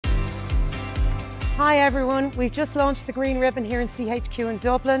Hi everyone, we've just launched the Green Ribbon here in CHQ in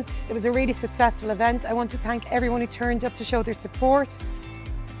Dublin. It was a really successful event. I want to thank everyone who turned up to show their support.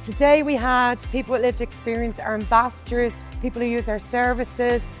 Today we had people with lived experience, our ambassadors, people who use our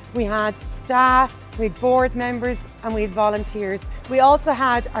services. We had staff, we had board members and we had volunteers. We also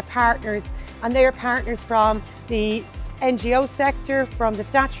had our partners, and they are partners from the NGO sector, from the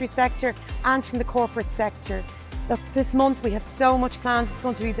statutory sector and from the corporate sector. Look, this month we have so much planned. It's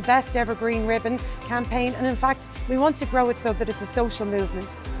going to be the best ever Green Ribbon campaign, and in fact we want to grow it so that it's a social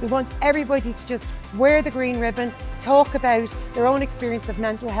movement. We want everybody to just wear the green ribbon, talk about their own experience of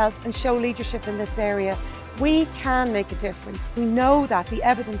mental health and show leadership in this area. We can make a difference. We know that, the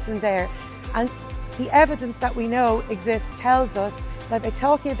evidence is there, and the evidence that we know exists tells us that by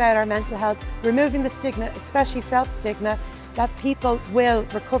talking about our mental health, removing the stigma, especially self-stigma, that people will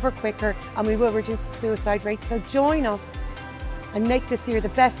recover quicker and we will reduce the suicide rate. So join us and make this year the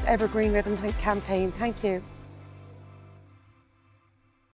best ever Green Ribbon campaign. Thank you.